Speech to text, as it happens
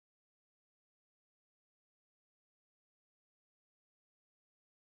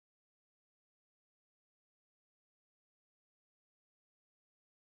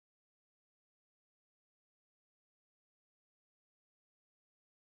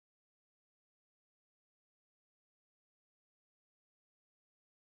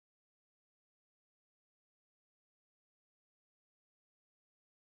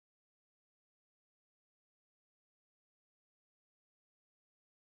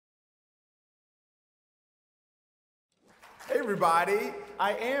Hey everybody,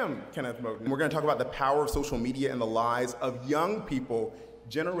 I am Kenneth Moten. We're going to talk about the power of social media and the lives of young people,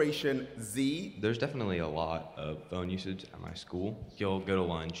 Generation Z. There's definitely a lot of phone usage at my school. You'll go to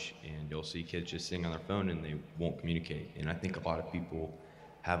lunch and you'll see kids just sitting on their phone and they won't communicate. And I think a lot of people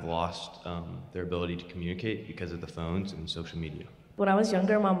have lost their ability to communicate because of the phones and social media. When I was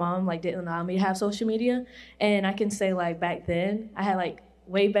younger, my mom didn't allow me to have social media, and I can say back then I had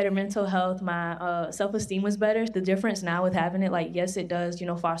way better mental health. My self-esteem was better. The difference now with having it, yes, it does,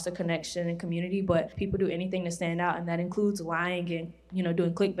 foster connection and community, but people do anything to stand out, and that includes lying and,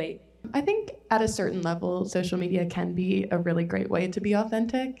 doing clickbait. I think at a certain level, social media can be a really great way to be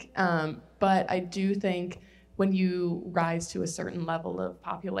authentic, but I do think when you rise to a certain level of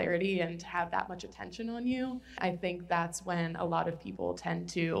popularity and have that much attention on you, I think that's when a lot of people tend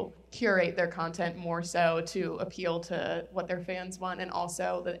to curate their content more so to appeal to what their fans want and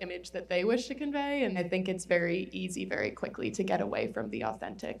also the image that they wish to convey. And I think it's very easy, very quickly to get away from the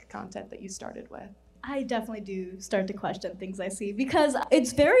authentic content that you started with. I definitely do start to question things I see because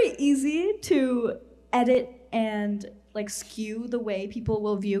it's very easy to edit and skew the way people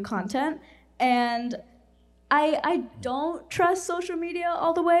will view content. And I don't trust social media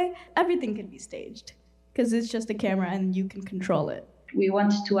all the way. Everything can be staged because it's just a camera and you can control it. We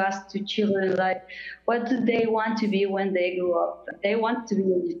want to ask to children, what do they want to be when they grow up? They want to be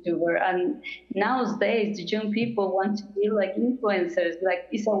a YouTuber. And nowadays, the young people want to be influencers.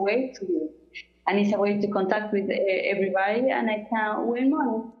 It's a way to live. And it's a way to contact with everybody, and I can win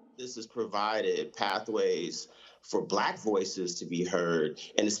money. This has provided pathways for Black voices to be heard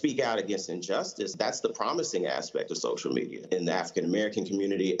and to speak out against injustice. That's the promising aspect of social media in the African-American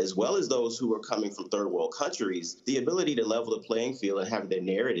community, as well as those who are coming from third world countries, the ability to level the playing field and have their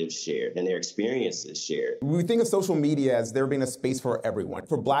narratives shared and their experiences shared. We think of social media as there being a space for everyone.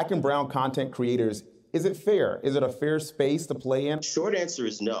 For Black and brown content creators, is it fair? Is it a fair space to play in? Short answer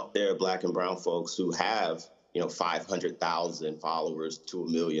is no. There are Black and brown folks who have 500,000 followers to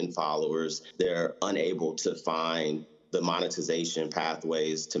 1 million followers. They're unable to find the monetization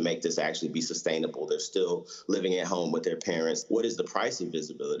pathways to make this actually be sustainable. They're still living at home with their parents. What is the price of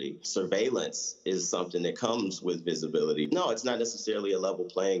visibility? Surveillance is something that comes with visibility. No, it's not necessarily a level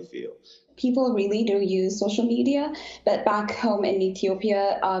playing field. People really do use social media, but back home in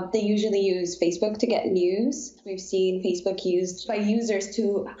Ethiopia, they usually use Facebook to get news. We've seen Facebook used by users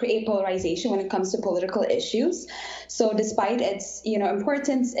to create polarization when it comes to political issues. So despite its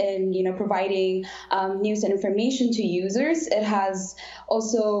importance in providing news and information to users, it has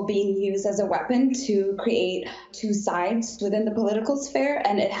also been used as a weapon to create two sides within the political sphere,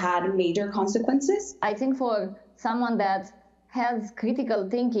 and it had major consequences. I think for someone that has critical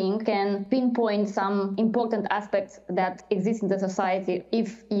thinking can pinpoint some important aspects that exist in the society.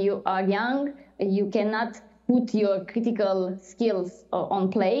 If you are young, you cannot put your critical skills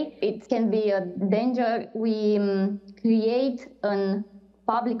on play. It can be a danger. We create a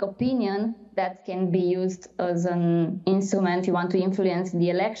public opinion that can be used as an instrument. You want to influence the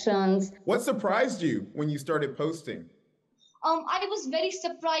elections. What surprised you when you started posting? I was very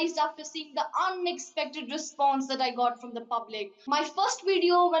surprised after seeing the unexpected response that I got from the public. My first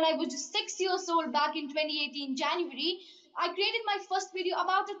video when I was just 6 years old back in 2018 January, I created my first video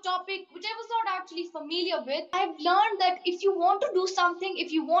about a topic which I was not actually familiar with. I've learned that if you want to do something,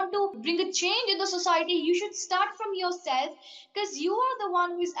 if you want to bring a change in the society, you should start from yourself because you are the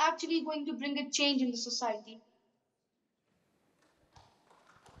one who is actually going to bring a change in the society.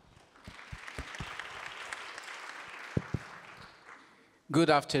 Good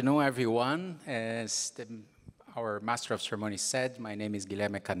afternoon, everyone. As our Master of Ceremony said, my name is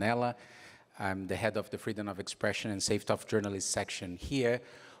Guilherme Canela. I'm the head of the Freedom of Expression and Safety of Journalists section here.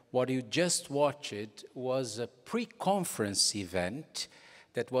 What you just watched was a pre-conference event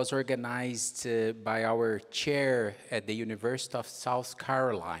that was organized by our chair at the University of South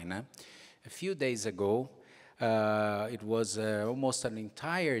Carolina a few days ago. It was almost an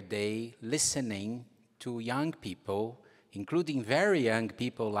entire day listening to young people, including very young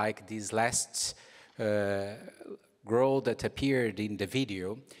people like this last girl that appeared in the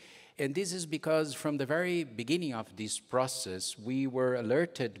video. And this is because from the very beginning of this process, we were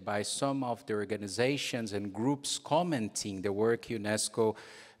alerted by some of the organizations and groups commenting the work UNESCO,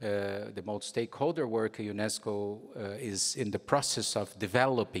 the multi-stakeholder work UNESCO is in the process of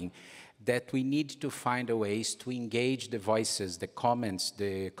developing, that we need to find ways to engage the voices, the comments,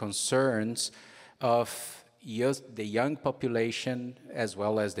 the concerns of the young population, as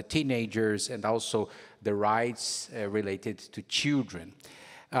well as the teenagers, and also the rights related to children.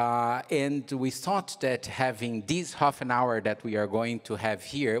 And we thought that having this half an hour that we are going to have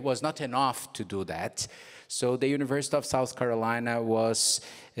here was not enough to do that. So the University of South Carolina was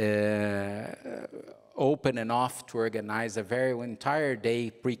open enough to organize a very entire day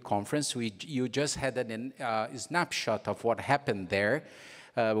pre-conference. You just had a snapshot of what happened there.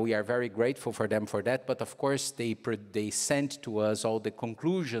 We are very grateful for them for that, but of course they sent to us all the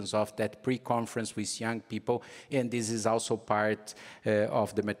conclusions of that pre-conference with young people, and this is also part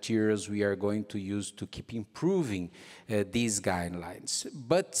of the materials we are going to use to keep improving these guidelines.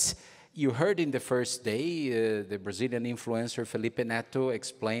 But you heard in the first day the Brazilian influencer Felipe Neto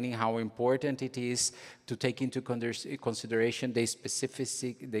explaining how important it is to take into consideration the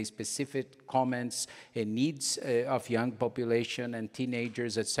specific comments and needs of young population and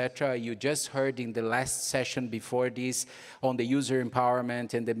teenagers, etc. You just heard in the last session before this on the user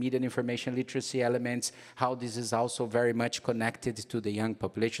empowerment and the media and information literacy elements, how this is also very much connected to the young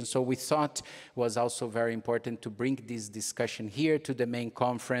population. So we thought it was also very important to bring this discussion here to the main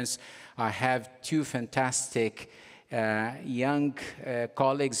conference. I have two fantastic young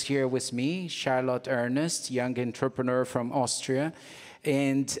colleagues here with me, Charlotte Ernst, young entrepreneur from Austria,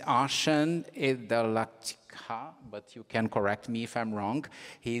 and Arsham Edalatkhah, but you can correct me if I'm wrong.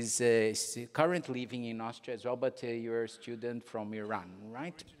 He's currently living in Austria as well, but you're a student from Iran,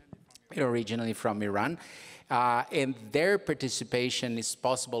 right? Originally from Iran. And their participation is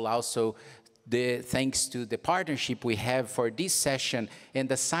possible also thanks to the partnership we have for this session and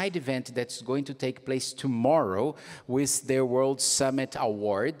the side event that's going to take place tomorrow with the World Summit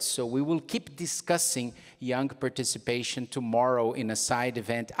Awards. So we will keep discussing young participation tomorrow in a side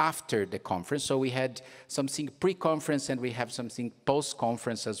event after the conference. So we had something pre-conference and we have something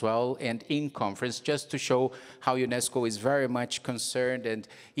post-conference as well and in conference, just to show how UNESCO is very much concerned and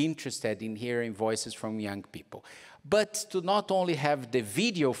interested in hearing voices from young people. But to not only have the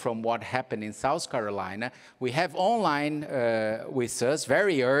video from what happened in South Carolina, we have online with us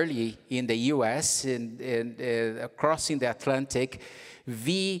very early in the US and crossing the Atlantic,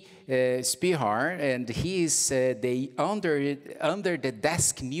 Spehar, and he is the under the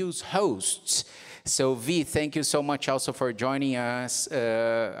desk news host. So thank you so much also for joining us.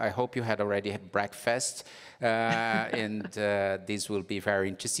 I hope you had already had breakfast, and this will be very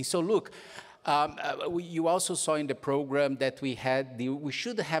interesting. So look. You also saw in the program that we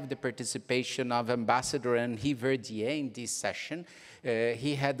should have the participation of Ambassador Henri Verdier in this session.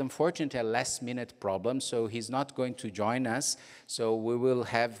 He had, unfortunately, a last-minute problem, so he's not going to join us. So we will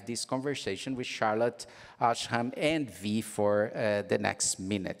have this conversation with Charlotte, Arsham, and V for the next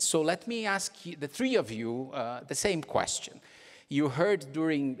minute. So let me ask you, the three of you the same question. You heard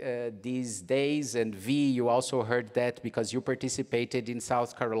during these days, and V, you also heard that because you participated in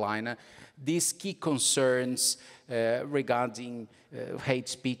South Carolina, these key concerns regarding hate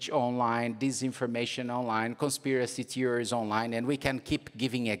speech online, disinformation online, conspiracy theories online, and we can keep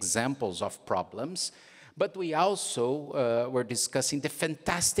giving examples of problems. But we also were discussing the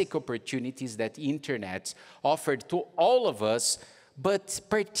fantastic opportunities that the internet offered to all of us, but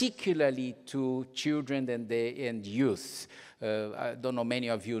particularly to children and youth. I don't know, many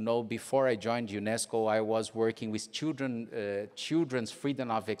of you know, before I joined UNESCO, I was working with children's freedom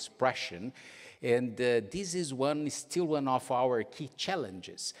of expression. And this is still one of our key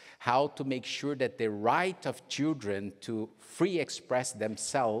challenges, how to make sure that the right of children to free express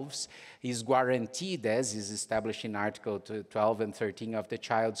themselves is guaranteed, as is established in Article 12 and 13 of the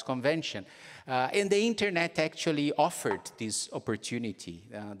Child's Convention. And the internet actually offered this opportunity,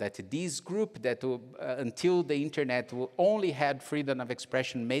 that this group that until the internet only had freedom of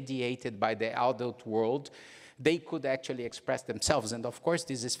expression mediated by the adult world, they could actually express themselves. And of course,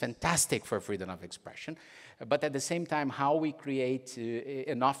 this is fantastic for freedom of expression. But at the same time, how we create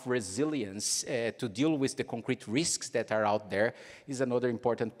enough resilience to deal with the concrete risks that are out there is another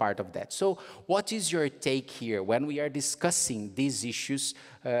important part of that. So what is your take here when we are discussing these issues,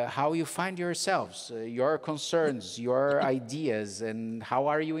 how you find yourselves, your concerns, your ideas, and how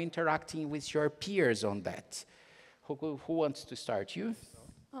are you interacting with your peers on that? Who wants to start? You?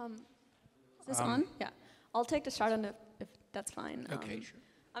 Is this on? Yeah. I'll take the start on it if that's fine. Okay, sure.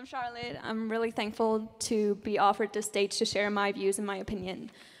 I'm Charlotte. I'm really thankful to be offered this stage to share my views and my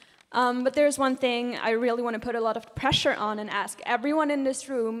opinion. But there's one thing I really want to put a lot of pressure on and ask everyone in this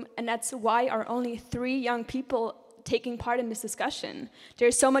room, and that's why are only 3 young people taking part in this discussion?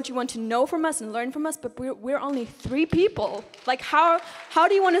 There's so much you want to know from us and learn from us, but we're only 3 people. Like, how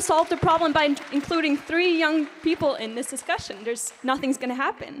do you want to solve the problem by including 3 young people in this discussion? Nothing's going to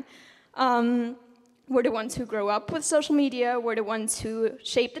happen. we're the ones who grow up with social media, we're the ones who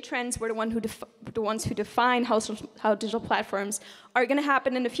shape the trends, we're the ones who define how digital platforms are going to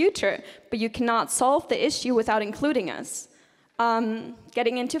happen in the future. But you cannot solve the issue without including us.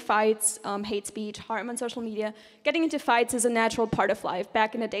 Getting into fights, hate speech, harm on social media, getting into fights is a natural part of life.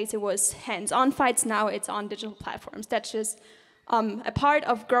 Back in the days it was hands-on fights, now it's on digital platforms. That's just a part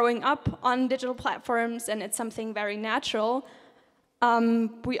of growing up on digital platforms, and it's something very natural.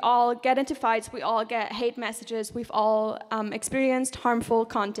 We all get into fights, we all get hate messages, we've all experienced harmful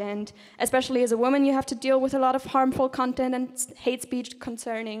content. Especially as a woman, you have to deal with a lot of harmful content and hate speech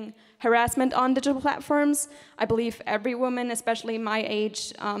concerning harassment on digital platforms. I believe every woman, especially my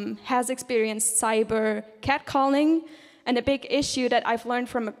age, has experienced cyber catcalling. And a big issue that I've learned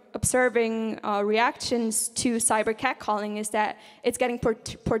from observing reactions to cyber catcalling is that it's getting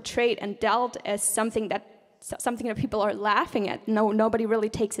portrayed and dealt as something that people are laughing at. Nobody really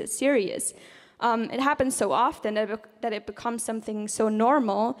takes it serious. It happens so often that it becomes something so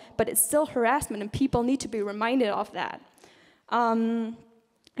normal, but it's still harassment, and people need to be reminded of that.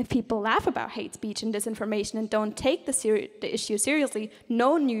 If people laugh about hate speech and disinformation and don't take the issue seriously,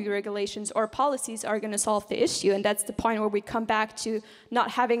 no new regulations or policies are going to solve the issue, and that's the point where we come back to not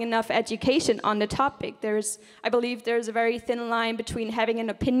having enough education on the topic. I believe there's a very thin line between having an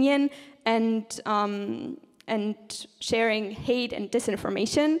opinion and sharing hate and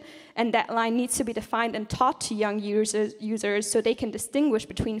disinformation, and that line needs to be defined and taught to young users so they can distinguish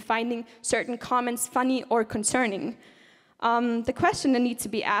between finding certain comments funny or concerning. The question that needs to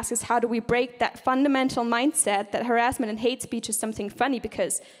be asked is, how do we break that fundamental mindset that harassment and hate speech is something funny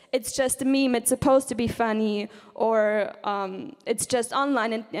because it's just a meme, it's supposed to be funny, or it's just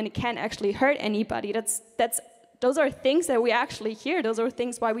online and it can't actually hurt anybody. Those are things that we actually hear. Those are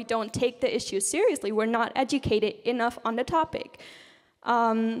things why we don't take the issue seriously. We're not educated enough on the topic.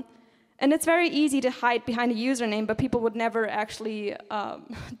 And it's very easy to hide behind a username, but people would never actually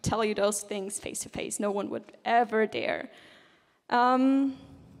tell you those things face to face. No one would ever dare.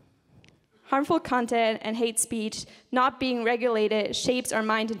 Harmful content and hate speech not being regulated shapes our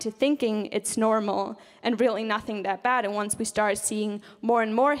mind into thinking it's normal and really nothing that bad. And once we start seeing more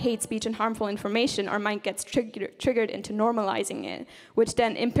and more hate speech and harmful information, our mind gets triggered into normalizing it, which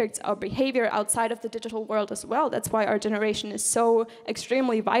then impacts our behavior outside of the digital world as well. That's why our generation is so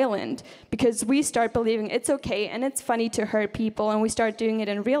extremely violent, because we start believing it's okay and it's funny to hurt people, and we start doing it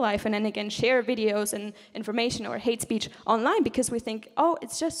in real life, and then again share videos and information or hate speech online because we think, oh,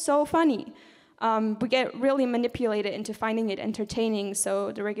 it's just so funny. We get really manipulated into finding it entertaining,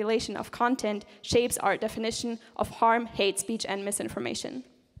 so the regulation of content shapes our definition of harm, hate speech, and misinformation.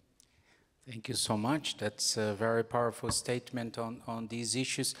 Thank you so much. That's a very powerful statement on these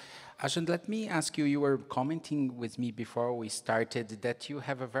issues. Arsham, let me ask you, you were commenting with me before we started that you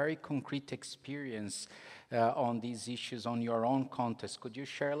have a very concrete experience on these issues on your own context. Could you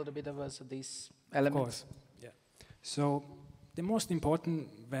share a little bit of us these elements? Of course, yeah. So the most important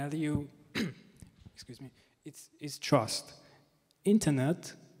value excuse me, it's trust.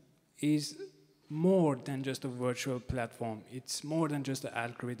 Internet is more than just a virtual platform. It's more than just an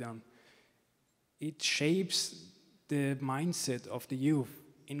algorithm. It shapes the mindset of the youth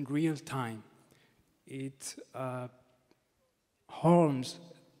in real time. It harms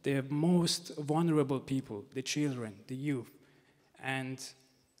the most vulnerable people, the children, the youth. And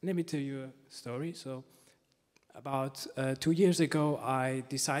let me tell you a story. So, about 2 years ago, I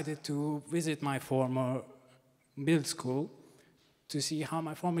decided to visit my former middle school to see how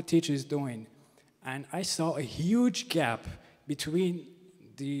my former teacher is doing. And I saw a huge gap between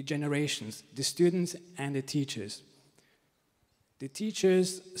the generations, the students and the teachers. The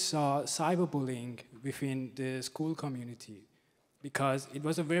teachers saw cyberbullying within the school community because it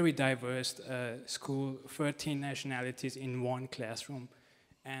was a very diverse school, 13 nationalities in one classroom.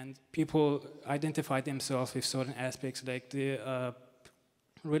 And people identified themselves with certain aspects like the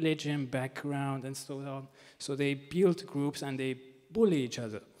religion, background, and so on. So they built groups and they bully each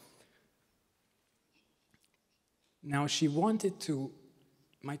other. Now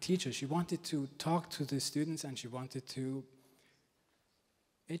my teacher, she wanted to talk to the students and she wanted to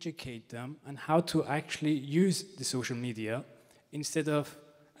educate them on how to actually use the social media instead of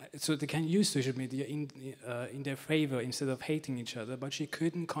so they can use social media in their favor instead of hating each other, but she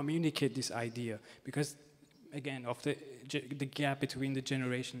couldn't communicate this idea because, again, of the gap between the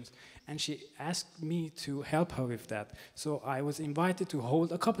generations. And she asked me to help her with that. So I was invited to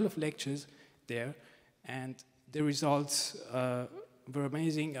hold a couple of lectures there, and the results were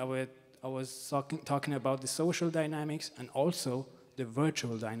amazing. I was talking about the social dynamics and also the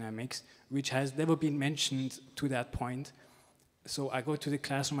virtual dynamics, which has never been mentioned to that point. So I go to the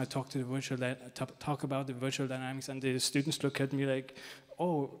classroom, I talk to the talk about the virtual dynamics, and the students look at me like,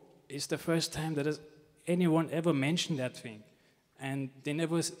 "Oh, it's the first time that anyone ever mentioned that thing," and they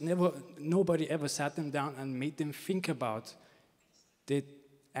nobody ever sat them down and made them think about the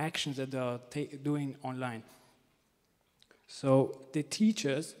actions that they are doing online. So the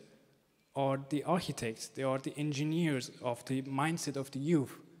teachers are the architects, they are the engineers of the mindset of the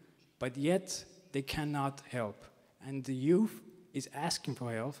youth, but yet they cannot help, and the youth is asking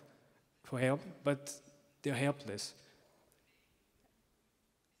for help, but they're helpless.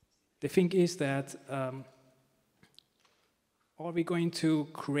 The thing is that are we going to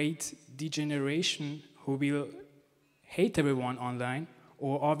create the generation who will hate everyone online,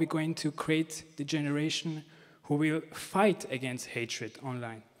 or are we going to create the generation who will fight against hatred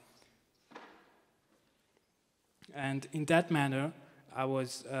online? And in that manner, I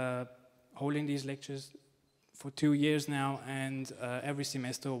was holding these lectures for 2 years now, and every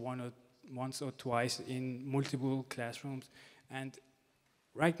semester once or twice in multiple classrooms. And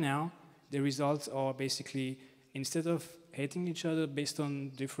right now, the results are basically, instead of hating each other based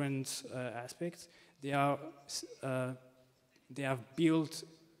on different aspects, they have built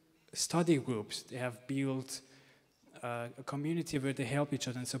study groups, they have built a community where they help each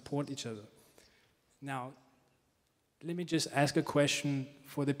other and support each other. Now, let me just ask a question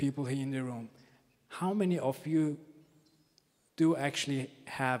for the people here in the room. How many of you do actually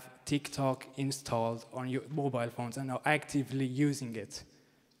have TikTok installed on your mobile phones and are actively using it?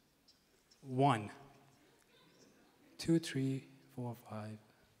 1, 2, 3, 4, 5.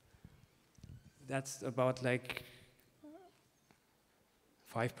 That's about like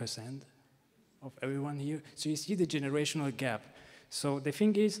 5% of everyone here. So you see the generational gap. So the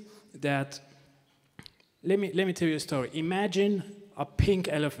thing is that, let me tell you a story. Imagine a pink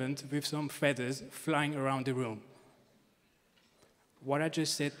elephant with some feathers flying around the room. What I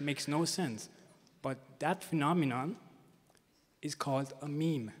just said makes no sense, but that phenomenon is called a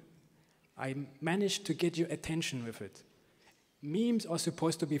meme. I managed to get your attention with it. Memes are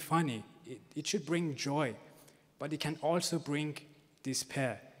supposed to be funny. It should bring joy, but it can also bring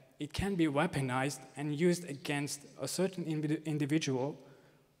despair. It can be weaponized and used against a certain individual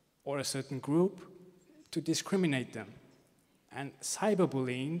or a certain group to discriminate them. And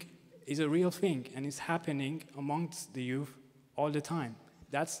cyberbullying is a real thing, and it's happening amongst the youth all the time.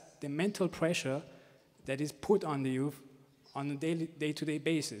 That's the mental pressure that is put on the youth on a day-to-day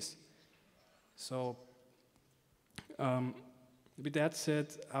basis. So, with that said,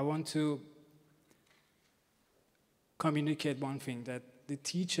 I want to communicate one thing, that the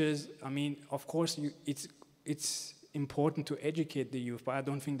teachers, I mean, of course, it's important to educate the youth, but I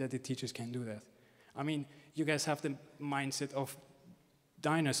don't think that the teachers can do that. I mean, you guys have the mindset of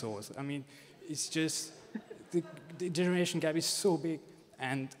dinosaurs. I mean, it's just, the generation gap is so big,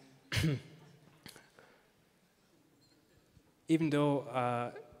 and even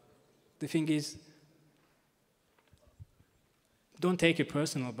though the thing is, don't take it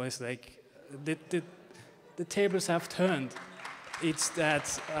personal, but it's like the tables have turned. It's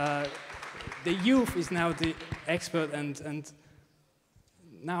that the youth is now the expert, and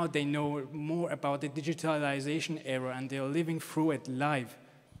now they know more about the digitalization era, and they're living through it live.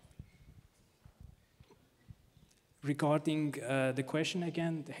 Regarding the question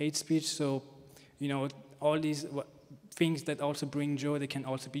again, the hate speech, so, you know, all these things that also bring joy, they can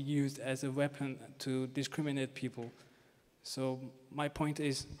also be used as a weapon to discriminate people. So my point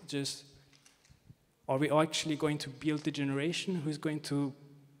is just, are we actually going to build the generation who's going to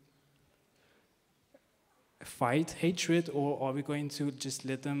fight hatred, or are we going to just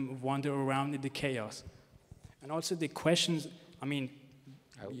let them wander around in the chaos? And also the questions, I mean...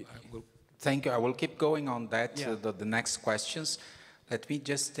 Thank you. I will keep going on that, Yeah. the next questions. Let me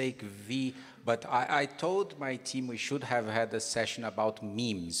just take V, but I told my team we should have had a session about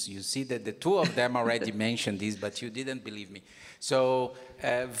memes. You see that the two of them already mentioned this, but you didn't believe me. So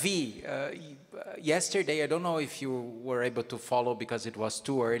V, yesterday, I don't know if you were able to follow because it was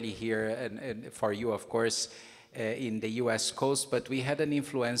too early here, and for you, of course, in the US coast, but we had an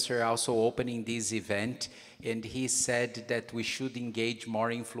influencer also opening this event, and he said that we should engage more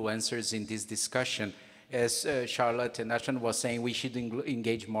influencers in this discussion. As Charlotte and Arsham was saying, we should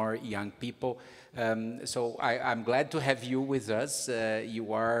engage more young people. So I'm glad to have you with us.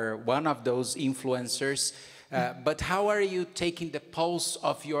 You are one of those influencers. But how are you taking the pulse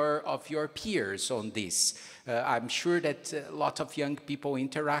of your peers on this? I'm sure that a lot of young people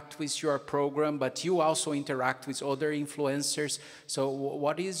interact with your program, but you also interact with other influencers. So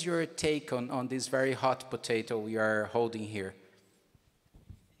what is your take on this very hot potato we are holding here?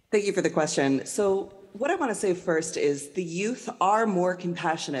 Thank you for the question. So what I want to say first is the youth are more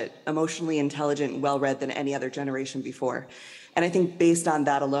compassionate, emotionally intelligent, and well-read than any other generation before. And I think based on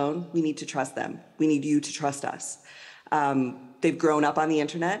that alone, we need to trust them. We need you to trust us. They've grown up on the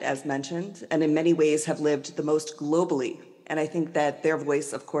internet, as mentioned, and in many ways have lived the most globally. And I think that their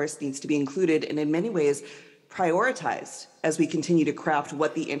voice, of course, needs to be included and in many ways prioritized as we continue to craft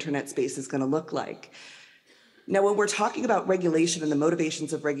what the internet space is going to look like. Now, when we're talking about regulation and the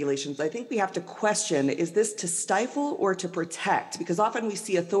motivations of regulations, I think we have to question, is this to stifle or to protect? Because often we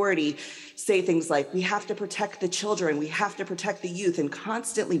see authority say things like, we have to protect the children, we have to protect the youth, and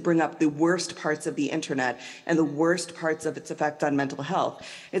constantly bring up the worst parts of the internet and the worst parts of its effect on mental health.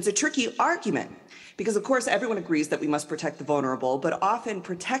 It's a tricky argument because, of course, everyone agrees that we must protect the vulnerable, but often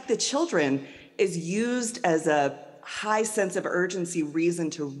protect the children is used as a high sense of urgency reason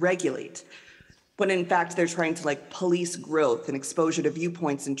to regulate, when in fact they're trying to police growth and exposure to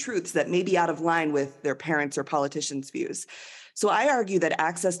viewpoints and truths that may be out of line with their parents' or politicians' views. So I argue that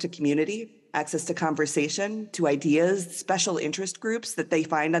access to community, access to conversation, to ideas, special interest groups that they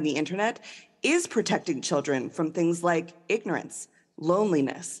find on the internet is protecting children from things like ignorance,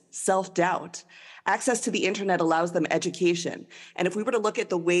 loneliness, self-doubt. Access to the internet allows them education. And if we were to look at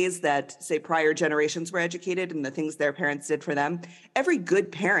the ways that, say, prior generations were educated and the things their parents did for them, every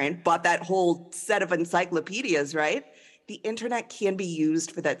good parent bought that whole set of encyclopedias, right? The internet can be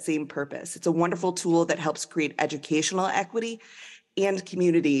used for that same purpose. It's a wonderful tool that helps create educational equity and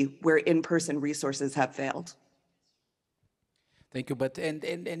community where in-person resources have failed. Thank you. But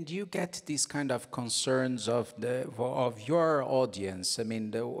and you get these kind of concerns of your audience. I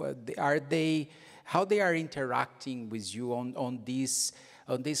mean, how they are interacting with you on these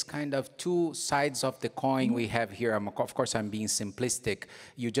kind of two sides of the coin we have here. Of course, I'm being simplistic.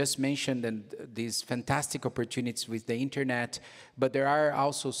 You just mentioned these fantastic opportunities with the internet, but there are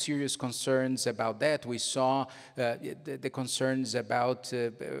also serious concerns about that. We saw the concerns about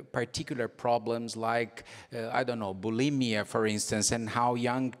particular problems like, I don't know, bulimia, for instance, and how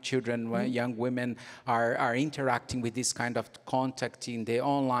young children, young women are interacting with this kind of contact in the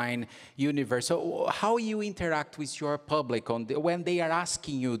online universe. So how you interact with your public when they are asking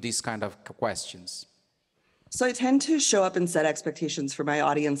you these kind of questions? So I tend to show up and set expectations for my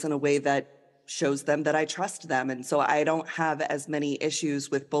audience in a way that shows them that I trust them. And so I don't have as many issues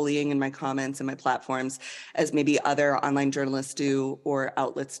with bullying in my comments and my platforms as maybe other online journalists do or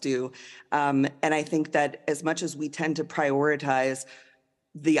outlets do. And I think that as much as we tend to prioritize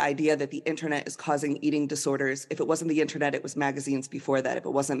the idea that the internet is causing eating disorders, if it wasn't the internet, it was magazines before that. If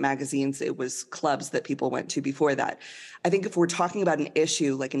it wasn't magazines, it was clubs that people went to before that. I think if we're talking about an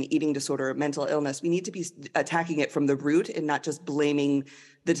issue like an eating disorder or mental illness, we need to be attacking it from the root and not just blaming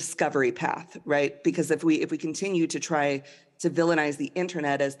the discovery path, right? Because if we continue to try to villainize the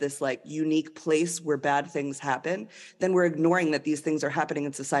internet as this unique place where bad things happen, then we're ignoring that these things are happening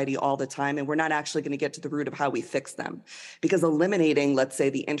in society all the time, and we're not actually going to get to the root of how we fix them. Because eliminating, let's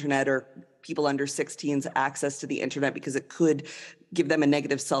say, the internet or people under 16's access to the internet because it could give them a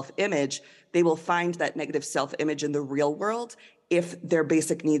negative self-image, they will find that negative self-image in the real world if their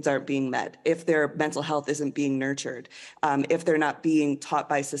basic needs aren't being met, if their mental health isn't being nurtured, if they're not being taught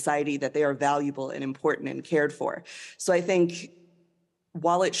by society that they are valuable and important and cared for. So I think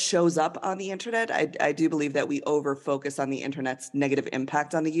while it shows up on the internet, I do believe that we over-focus on the internet's negative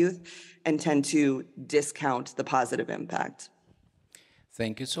impact on the youth and tend to discount the positive impact.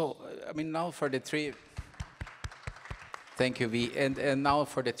 Thank you. So, I mean, now for the three... Thank you, Vi. And now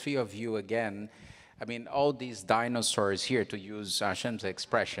for the three of you again, I mean, all these dinosaurs here, to use Arsham's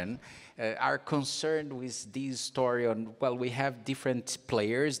expression, are concerned with this story on, well, we have different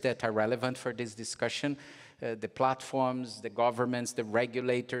players that are relevant for this discussion, the platforms, the governments, the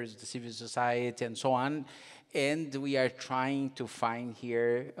regulators, the civil society, and so on. And we are trying to find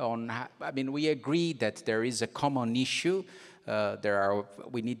here on, I mean, we agree that there is a common issue.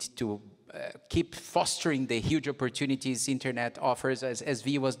 We need to keep fostering the huge opportunities internet offers, as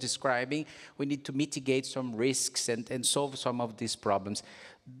Vi was describing. We need to mitigate some risks and solve some of these problems.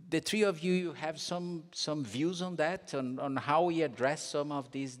 The three of you have some views on that, on how we address some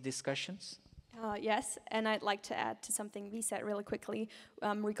of these discussions? Yes, and I'd like to add to something Vi said really quickly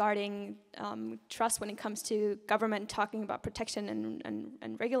regarding trust when it comes to government talking about protection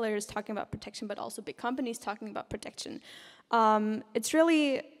and regulators talking about protection, but also big companies talking about protection. It's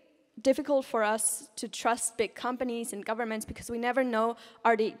really difficult for us to trust big companies and governments because we never know,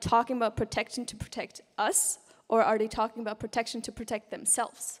 are they talking about protection to protect us, or are they talking about protection to protect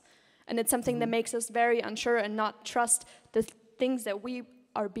themselves? And it's something that makes us very unsure and not trust the things that we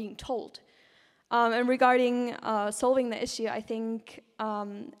are being told. And regarding solving the issue, I think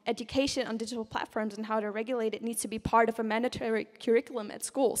education on digital platforms and how to regulate it needs to be part of a mandatory curriculum at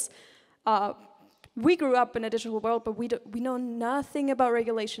schools. We grew up in a digital world, but we know nothing about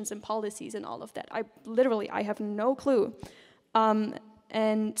regulations and policies and all of that. I have no clue.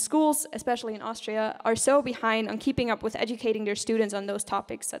 And schools, especially in Austria, are so behind on keeping up with educating their students on those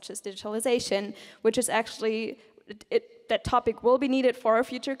topics, such as digitalization, which is actually, that topic will be needed for our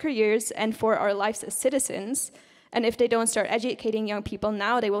future careers and for our lives as citizens. And if they don't start educating young people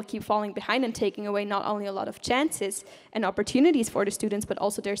now, they will keep falling behind and taking away not only a lot of chances and opportunities for the students, but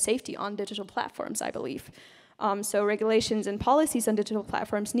also their safety on digital platforms, I believe. So regulations and policies on digital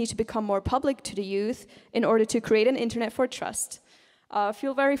platforms need to become more public to the youth in order to create an internet for trust.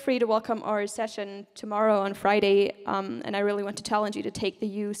 Feel very free to welcome our session tomorrow on Friday, and I really want to challenge you to take the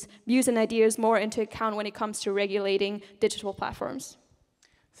youth views and ideas more into account when it comes to regulating digital platforms.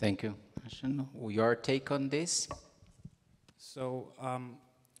 Thank you. Arsham, your take on this? So,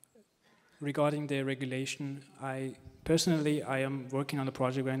 regarding the regulation, I am working on a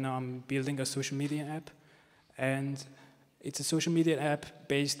project right now. I'm building a social media app, and it's a social media app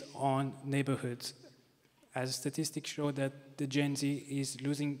based on neighborhoods. As statistics show that the Gen Z is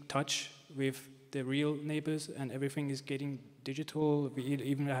losing touch with the real neighbors and everything is getting digital. We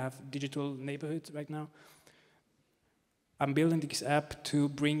even have digital neighborhoods right now. I'm building this app to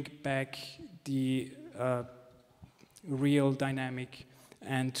bring back the real dynamic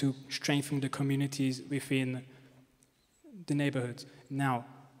and to strengthen the communities within the neighborhoods. Now,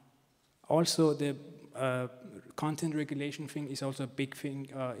 also the content regulation thing is also a big thing.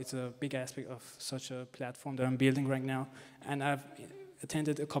 It's a big aspect of such a platform that I'm building right now. And I've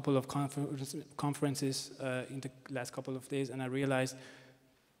attended a couple of conferences in the last couple of days, and I realized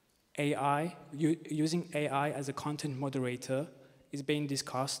using AI as a content moderator is being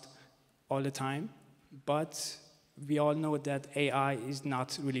discussed all the time, but we all know that AI is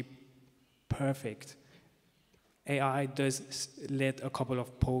not really perfect. AI does let a couple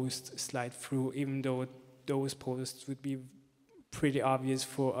of posts slide through, even though those posts would be pretty obvious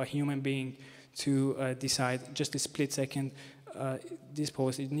for a human being to decide just a split second, this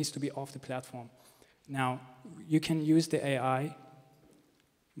post, it needs to be off the platform. Now, you can use the AI,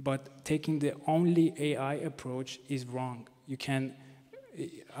 but taking the only AI approach is wrong.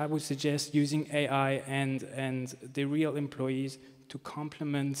 I would suggest using AI and the real employees to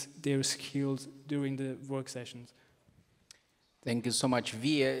complement their skills during the work sessions. Thank you so much,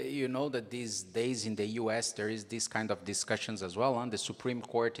 Via. You know that these days in the US, there is this kind of discussions as well. The Supreme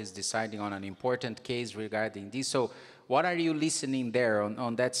Court is deciding on an important case regarding this. So what are you listening there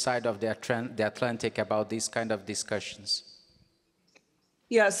on that side of the Atlantic about these kind of discussions?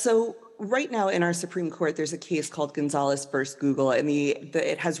 Yeah, so right now in our Supreme Court, there's a case called Gonzalez versus Google, and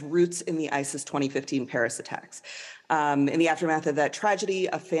it has roots in the ISIS 2015 Paris attacks. In the aftermath of that tragedy,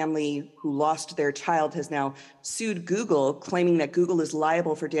 a family who lost their child has now sued Google, claiming that Google is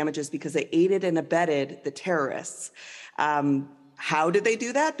liable for damages because they aided and abetted the terrorists. How did they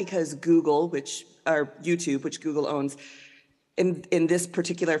do that? Because YouTube, which Google owns, in this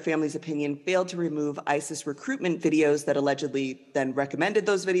particular family's opinion, failed to remove ISIS recruitment videos that allegedly then recommended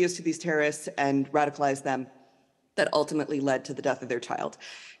those videos to these terrorists and radicalized them, that ultimately led to the death of their child.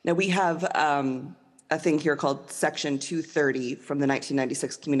 Now, we have a thing here called Section 230 from the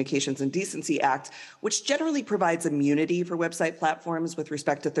 1996 Communications and Decency Act, which generally provides immunity for website platforms with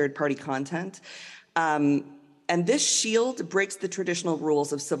respect to third-party content. And this shield breaks the traditional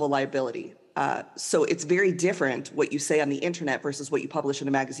rules of civil liability. So it's very different what you say on the internet versus what you publish in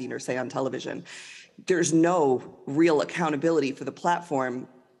a magazine or say on television. There's no real accountability for the platform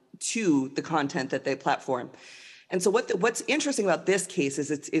to the content that they platform. And so what's interesting about this case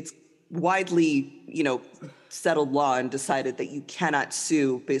is it's widely, settled law and decided that you cannot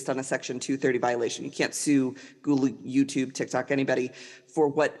sue based on a Section 230 violation. You can't sue Google, YouTube, TikTok, anybody for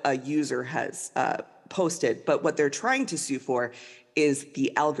what a user has posted. But what they're trying to sue for is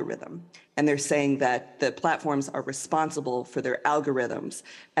the algorithm. And they're saying that the platforms are responsible for their algorithms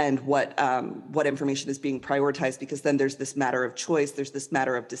and what information is being prioritized, because then there's this matter of choice, there's this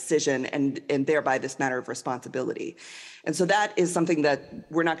matter of decision, and thereby this matter of responsibility. And so that is something that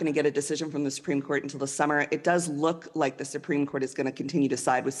we're not going to get a decision from the Supreme Court until the summer. It does look like the Supreme Court is going to continue to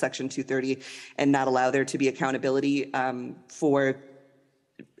side with Section 230 and not allow there to be accountability on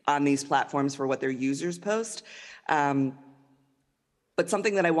these platforms for what their users post. But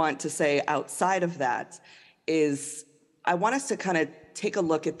something that I want to say outside of that is I want us to kind of take a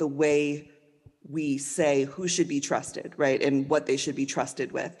look at the way we say who should be trusted, right? And what they should be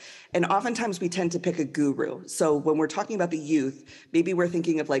trusted with. And oftentimes we tend to pick a guru. So when we're talking about the youth, maybe we're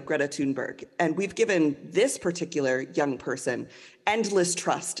thinking of like Greta Thunberg. And we've given this particular young person endless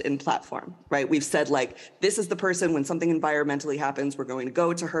trust in platform, right? We've said like, this is the person when something environmentally happens, we're going to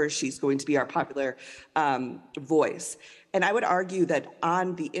go to her. She's going to be our popular voice. And I would argue that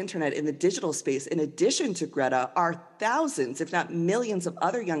on the internet, in the digital space, in addition to Greta, are thousands, if not millions of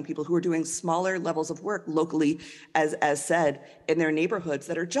other young people who are doing smaller levels of work locally, as said, in their neighborhoods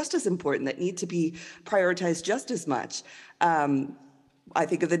that are just as important, that need to be prioritized just as much. I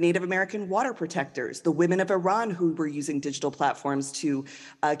think of the Native American water protectors, the women of Iran who were using digital platforms to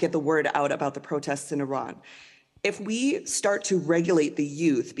get the word out about the protests in Iran. If we start to regulate the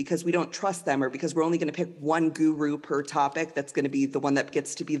youth because we don't trust them or because we're only going to pick one guru per topic that's going to be the one that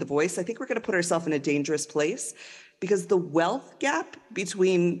gets to be the voice, I think we're going to put ourselves in a dangerous place, because the wealth gap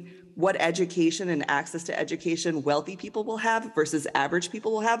between what education and access to education wealthy people will have versus average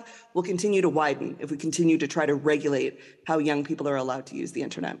people will continue to widen if we continue to try to regulate how young people are allowed to use the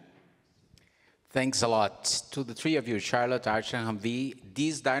internet. Thanks a lot to the three of you, Charlotte, Arsham, Humvee.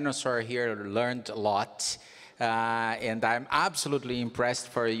 These dinosaurs here learned a lot. And I'm absolutely impressed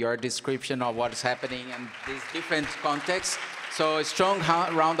for your description of what's happening in these different contexts. So a strong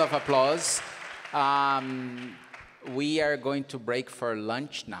round of applause. We are going to break for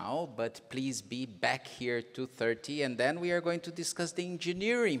lunch now, but please be back here 2:30, and then we are going to discuss the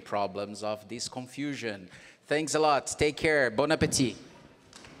engineering problems of this confusion. Thanks a lot. Take care. Bon appétit.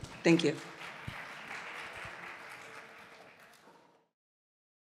 Thank you.